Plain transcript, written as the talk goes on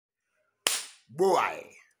Boy!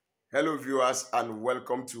 Hello viewers and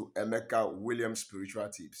welcome to Emeka Williams Spiritual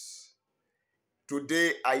Tips.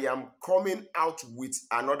 Today I am coming out with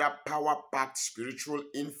another power-packed spiritual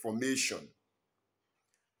information.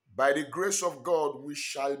 By the grace of God, we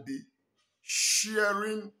shall be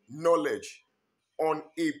sharing knowledge on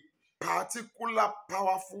a particular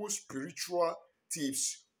powerful spiritual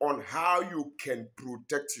tips on how you can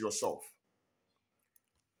protect yourself.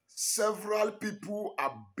 Several people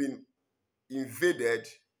have been invaded.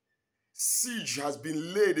 Siege has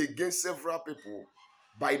been laid against several people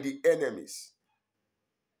by the enemies.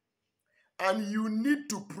 And you need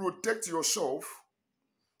to protect yourself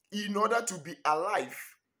in order to be alive,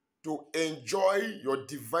 to enjoy your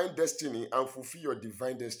divine destiny and fulfill your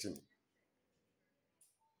divine destiny.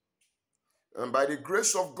 And by the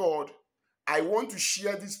grace of God, I want to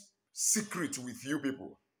share this secret with you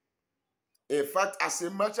people. In fact, as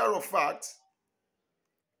a matter of fact,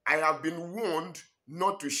 I have been warned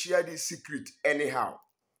not to share this secret anyhow.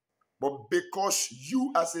 But because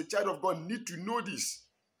you as a child of God need to know this,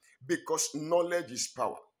 because knowledge is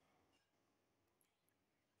power.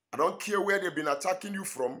 I don't care where they've been attacking you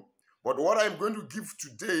from, but what I'm going to give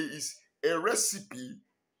today is a recipe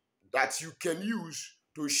that you can use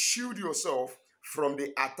to shield yourself from the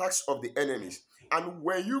attacks of the enemies. And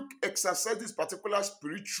when you exercise this particular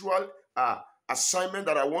spiritual assignment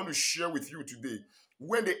that I want to share with you today,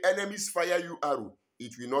 when the enemies fire you arrow,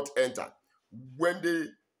 it will not enter. When they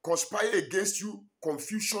conspire against you,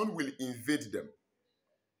 confusion will invade them.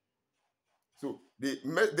 So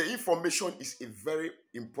the information is a very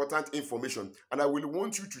important information, and I will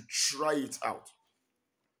want you to try it out.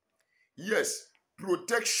 Yes,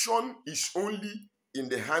 protection is only in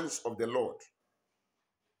the hands of the Lord.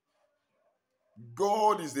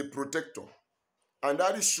 God is the protector, and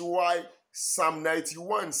that is why Psalm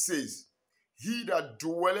 91 says, "He that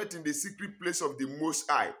dwelleth in the secret place of the Most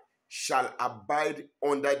High shall abide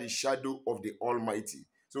under the shadow of the Almighty."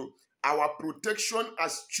 So our protection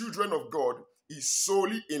as children of God is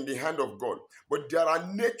solely in the hand of God. But there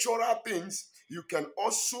are natural things you can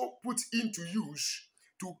also put into use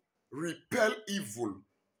to repel evil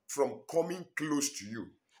from coming close to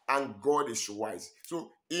you. And God is wise.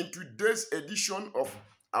 So in today's edition of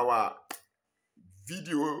our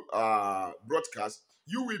video broadcast,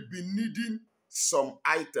 you will be needing some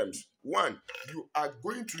items. One, you are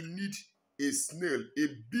going to need a snail, a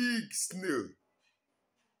big snail.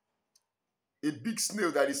 A big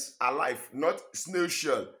snail that is alive, not snail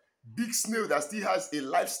shell. Big snail that still has a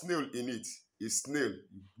live snail in it. A snail,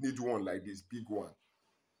 you need one like this, big one.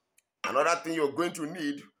 Another thing you're going to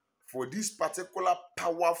need for this particular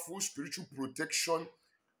powerful spiritual protection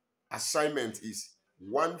assignment is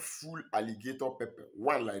one full alligator pepper.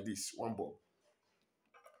 One like this, one bulb.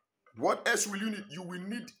 What else will you need? You will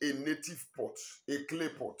need a native pot, a clay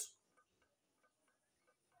pot.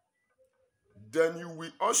 Then you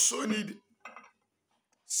will also need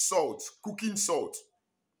salt, cooking salt,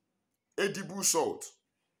 edible salt.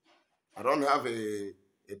 I don't have a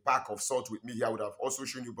pack of salt with me here. I would have also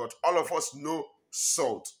shown you, but all of us know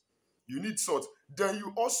salt. You need salt. Then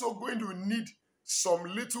you're also going to need some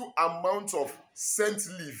little amount of scent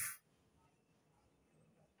leaf.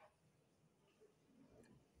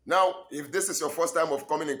 Now, if this is your first time of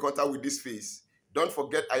coming in contact with this face, don't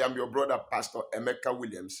forget I am your brother, Pastor Emeka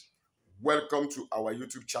Williams. Welcome to our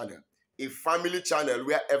YouTube channel, a family channel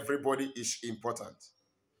where everybody is important.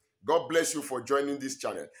 God bless you for joining this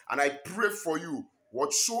channel. And I pray for you,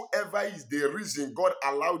 whatsoever is the reason God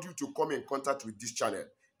allowed you to come in contact with this channel,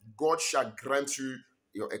 God shall grant you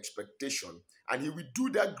your expectation. And He will do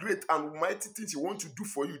that great and mighty things He wants to do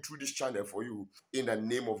for you through this channel for you in the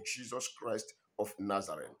name of Jesus Christ of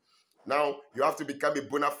Nazareth. Now, you have to become a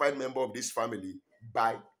bona fide member of this family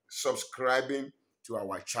by subscribing to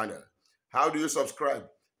our channel. How do you subscribe?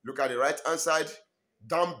 Look at the right-hand side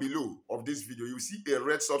down below of this video. You see a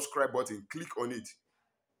red subscribe button. Click on it.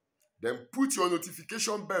 Then put your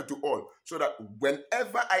notification bell to all so that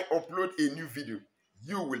whenever I upload a new video,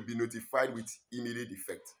 you will be notified with immediate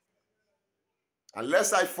effect.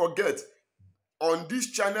 Unless I forget, on this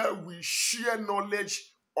channel, we share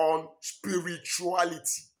knowledge on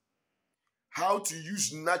spirituality. How to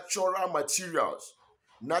use natural materials,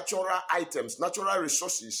 natural items, natural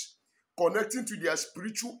resources, connecting to their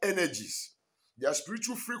spiritual energies, their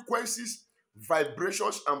spiritual frequencies,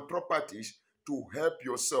 vibrations, and properties to help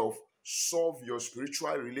yourself solve your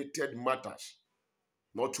spiritual related matters,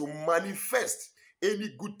 not to manifest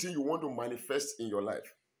any good thing you want to manifest in your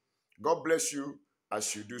life. God bless you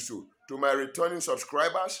as you do so. To my returning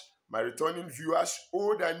subscribers, my returning viewers,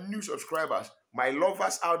 old and new subscribers, my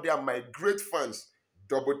lovers out there, my great fans,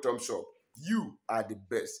 double thumbs up. You are the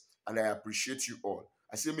best, and I appreciate you all.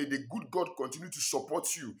 I say, may the good God continue to support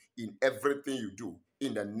you in everything you do,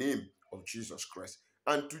 in the name of Jesus Christ.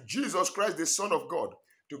 And to Jesus Christ, the Son of God,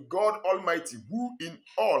 to God Almighty, who in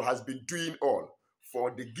all has been doing all,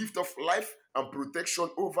 for the gift of life and protection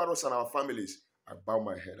over us and our families, I bow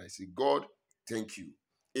my head. I say, God, thank you,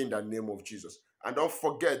 in the name of Jesus. And don't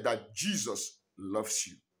forget that Jesus loves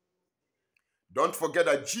you. Don't forget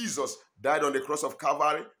that Jesus died on the cross of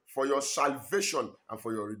Calvary for your salvation and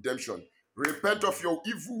for your redemption. Repent of your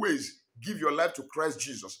evil ways. Give your life to Christ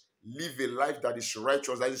Jesus. Live a life that is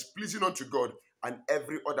righteous, that is pleasing unto God, and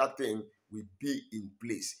every other thing will be in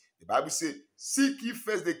place. The Bible says, seek ye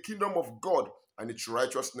first the kingdom of God and its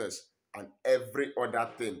righteousness, and every other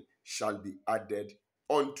thing shall be added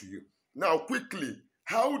unto you. Now, quickly,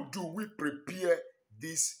 how do we prepare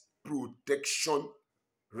this protection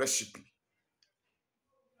recipe?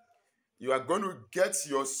 You are going to get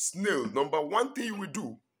your snail. Number one thing you will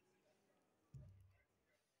do,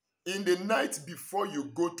 in the night before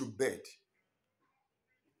you go to bed,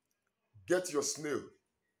 get your snail.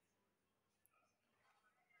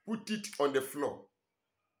 Put it on the floor.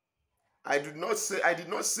 I did not say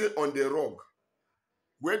on the rug.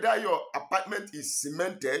 Whether your apartment is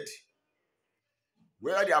cemented,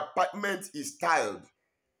 whether the apartment is tiled,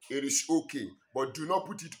 it is okay. But do not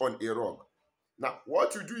put it on a rug. Now,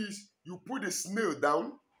 what you do is you put the snail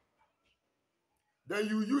down, then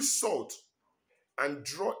you use salt and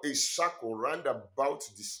draw a circle round about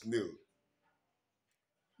the snail.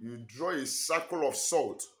 You draw a circle of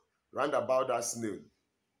salt round about that snail,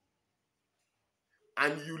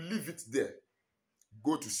 and you leave it there.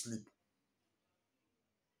 Go to sleep.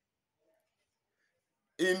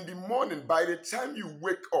 In the morning, by the time you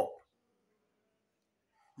wake up,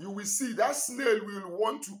 you will see that snail will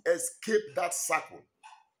want to escape that circle.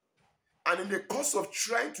 And in the course of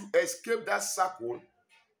trying to escape that circle,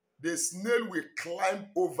 the snail will climb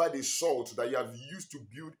over the salt that you have used to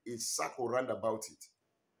build a circle round about it.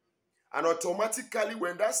 And automatically,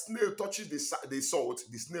 when that snail touches the salt,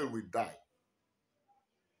 the snail will die.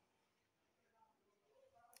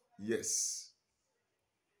 Yes.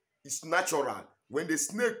 It's natural. When the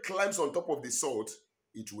snail climbs on top of the salt,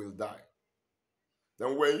 it will die.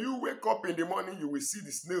 Then when you wake up in the morning, you will see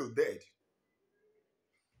the snail dead.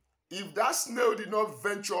 If that snail did not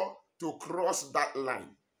venture to cross that line,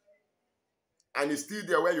 and it's still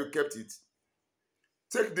there where you kept it,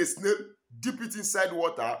 take the snail, dip it inside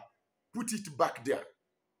water, put it back there.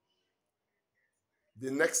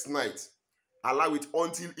 The next night, allow it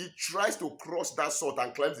until it tries to cross that salt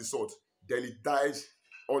and climbs the salt. Then it dies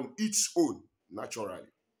on its own, naturally.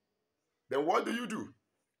 Then what do?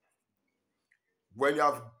 When you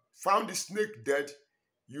have found the snake dead,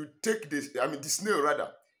 you take the snail rather.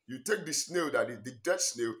 You take the snail, that is the dead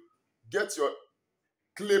snail, get your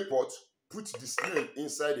clay pot, put the snail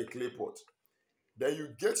inside the clay pot. Then you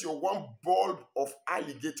get your one bulb of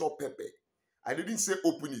alligator pepper. I didn't say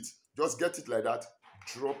open it. Just get it like that.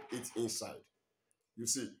 Drop it inside. You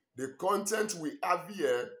see, the content we have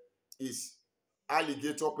here is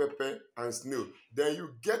alligator pepper and snail. Then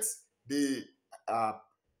you get the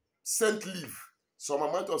scent leaf, some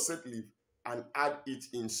amount of scent leaf, and add it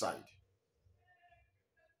inside.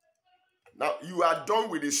 Now, you are done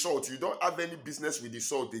with the salt. You don't have any business with the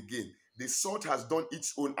salt again. The salt has done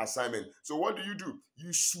its own assignment. So what do?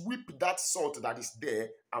 You sweep that salt that is there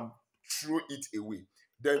and throw it away.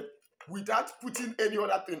 Then, without putting any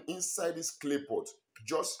other thing inside this clay pot,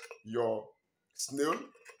 just your snail,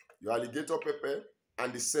 your alligator pepper,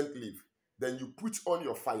 and the scent leaf. Then you put on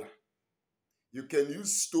your fire. You can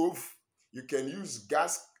use stove, you can use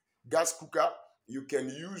gas cooker, you can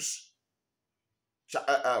use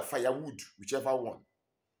firewood, whichever one.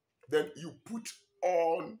 Then you put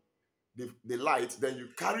on the light, then you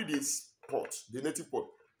carry this pot, the native pot,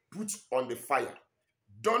 put on the fire.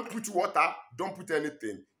 Don't put water, don't put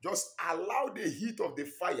anything. Just allow the heat of the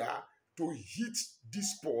fire to heat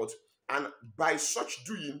this pot, and by such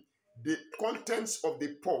doing, the contents of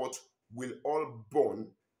the pot will all burn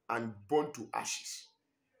and burn to ashes.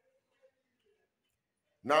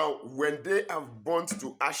 Now, when they have burnt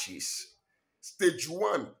to ashes, stage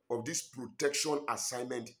 1 of this protection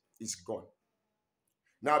assignment is gone.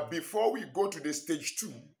 Now, before we go to the stage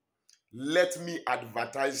 2, let me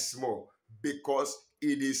advertise more, because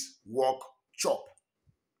it is work chop.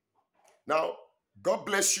 Now, God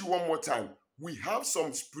bless you one more time. We have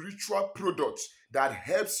some spiritual products that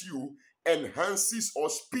helps you, enhances or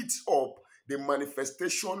speeds up the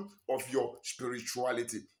manifestation of your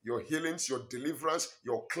spirituality, your healings, your deliverance,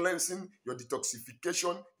 your cleansing, your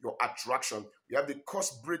detoxification, your attraction. We have the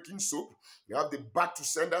curse-breaking soap. We have the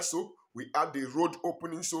back-to-sender soap. We have the road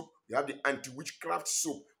opening soap. We have the anti-witchcraft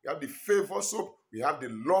soap. We have the favor soap. We have the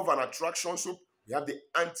love and attraction soap. We have the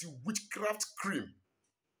anti-witchcraft cream.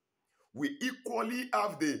 We equally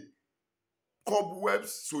have the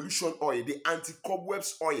cobwebs solution oil, the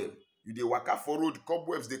anti-cobwebs oil. You dey waka for road,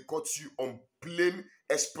 cobwebs they cut you on plain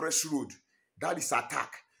express road. That is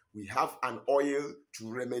attack. We have an oil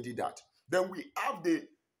to remedy that. Then we have the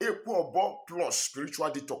Equobo Plus spiritual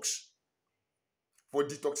detox for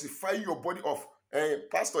detoxifying your body of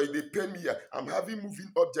Pastor, they pain me here. I'm having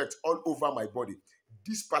moving objects all over my body.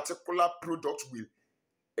 This particular product will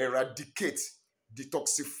eradicate,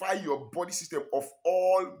 detoxify your body system of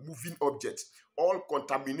all moving objects, all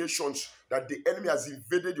contaminations that the enemy has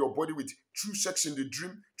invaded your body with through sex in the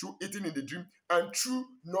dream, through eating in the dream, and through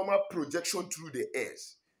normal projection through the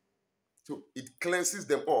airs. So it cleanses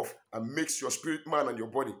them off and makes your spirit man and your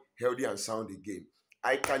body healthy and sound again.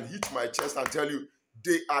 I can hit my chest and tell you,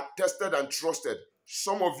 they are tested and trusted.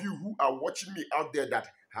 Some of you who are watching me out there that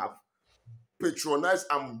have patronized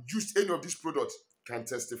and used any of these products can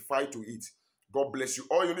testify to it. God bless you.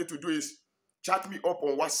 All you need to do is chat me up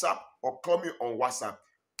on WhatsApp or call me on WhatsApp.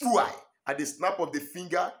 Why? At the snap of the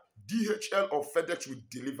finger, DHL or FedEx will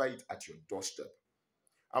deliver it at your doorstep.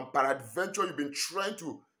 And peradventure, you've been trying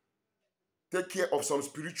to take care of some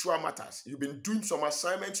spiritual matters. You've been doing some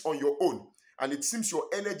assignments on your own, and it seems your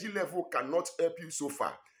energy level cannot help you so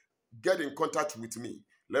far. Get in contact with me.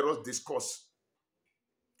 Let us discuss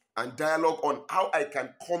and dialogue on how I can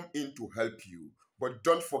come in to help you. But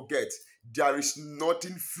don't forget, there is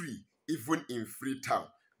nothing free, even in Freetown.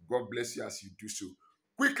 God bless you as you do so.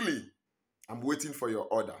 Quickly, I'm waiting for your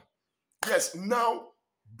order. Yes, now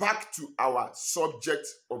back to our subject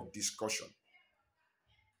of discussion.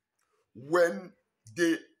 When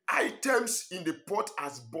the items in the pot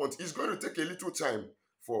has burnt, it's going to take a little time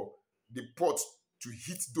for the pot to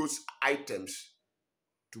hit those items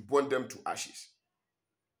to burn them to ashes.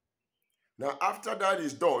 Now, after that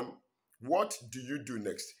is done, what do you do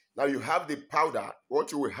next? Now you have the powder.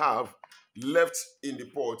 What you will have left in the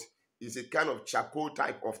pot is a kind of charcoal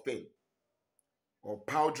type of thing or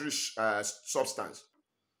powdery substance.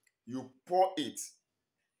 You pour it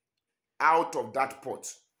out of that pot.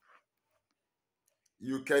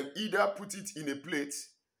 You can either put it in a plate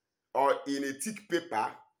or in a thick paper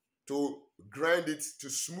to grind it, to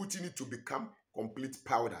smoothen it to become complete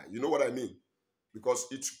powder. You know what I mean? Because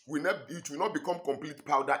it will not become complete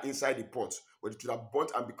powder inside the pot, but it will have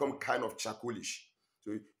burnt and become kind of charcoalish.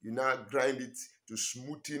 So you now grind it to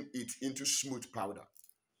smoothen it into smooth powder.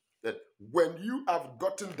 Then when you have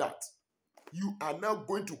gotten that, you are now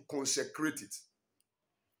going to consecrate it.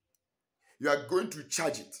 You are going to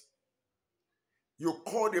charge it. You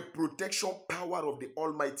call the protection power of the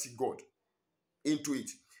Almighty God into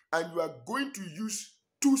it. And you are going to use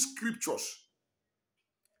two scriptures.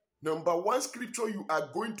 Number one scripture you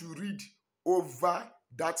are going to read over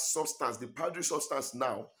that substance, the powdery substance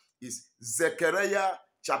now, is Zechariah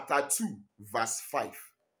chapter 2, verse 5.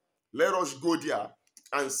 Let us go there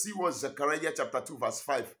and see what Zechariah chapter 2, verse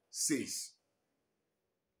 5 says.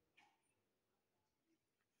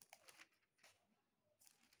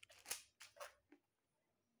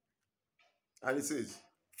 And it says,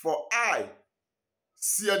 "For I,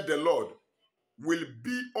 saith the Lord, will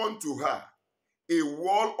be unto her a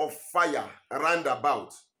wall of fire round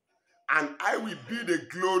about, and I will be the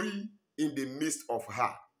glory in the midst of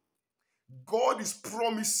her." God is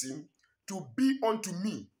promising to be unto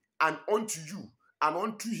me and unto you and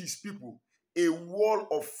unto his people a wall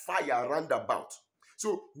of fire round about.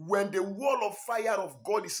 So when the wall of fire of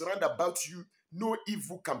God is round about you, no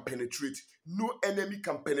evil can penetrate, no enemy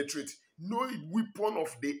can penetrate, no weapon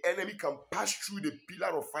of the enemy can pass through the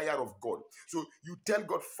pillar of fire of God. So you tell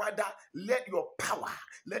God, Father, let your power,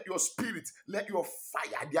 let your spirit, let your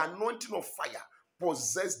fire, the anointing of fire,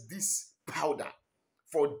 possess this powder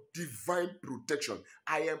for divine protection.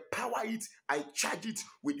 I empower it, I charge it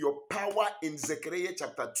with your power in Zechariah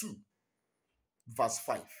chapter 2, verse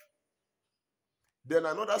 5. Then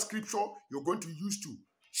another scripture you're going to use to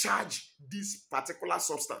charge this particular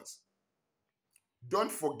substance.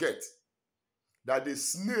 Don't forget that the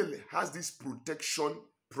snail has this protection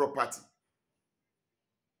property.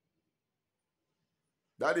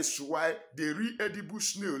 That is why the re-edible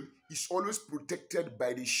snail is always protected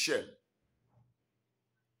by the shell.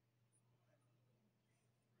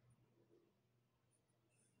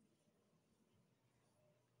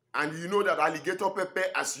 And you know that alligator pepper,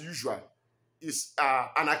 as usual, is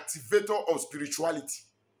an activator of spirituality.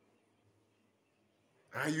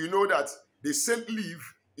 And you know that the scent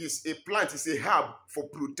leaf is a plant, is a herb for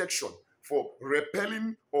protection, for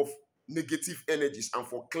repelling of negative energies and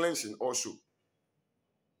for cleansing also.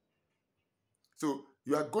 So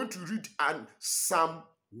you are going to read Psalm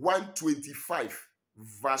 125,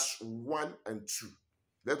 verse 1 and 2.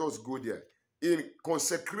 Let us go there. In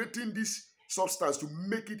consecrating this substance to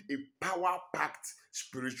make it a power-packed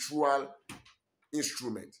spiritual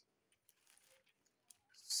instrument.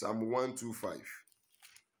 Psalm 125.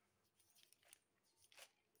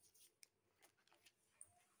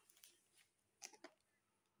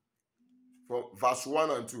 From verse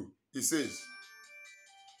 1 and 2, it says,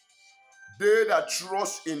 "They that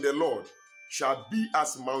trust in the Lord shall be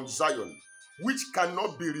as Mount Zion, which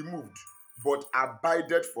cannot be removed, but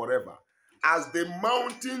abideth forever. As the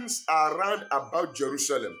mountains are round about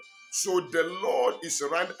Jerusalem, so the Lord is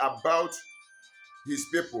round about his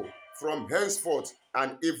people from henceforth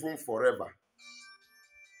and even forever."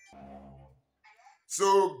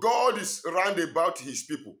 So God is round about his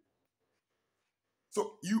people.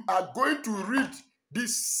 So you are going to read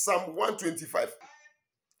this Psalm 125.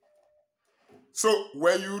 So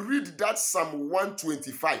when you read that Psalm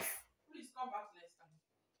 125,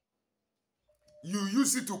 you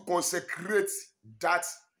use it to consecrate that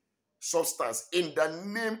substance in the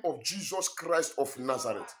name of Jesus Christ of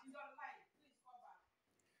Nazareth.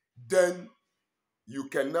 Then you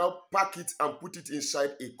can now pack it and put it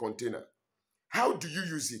inside a container. How do you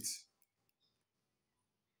use it?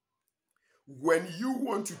 When you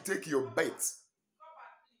want to take your bait,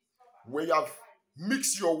 when you have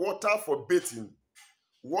mixed your water for baiting,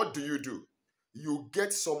 what do? You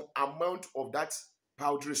get some amount of that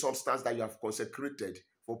powdery substance that you have consecrated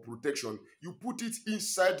for protection. You put it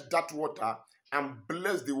inside that water and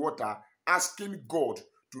bless the water, asking God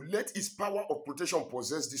to let his power of protection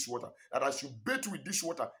possess this water. That as you bait with this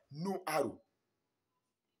water, no arrow,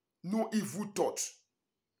 no evil thought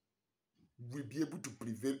will be able to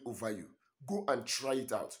prevail over you. Go and try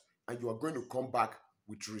it out, and you are going to come back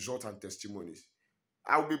with results and testimonies.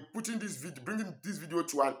 I'll be putting this video, bringing this video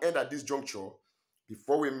to an end at this juncture.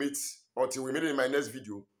 Before we meet, until we meet in my next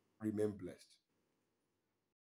video, remain blessed.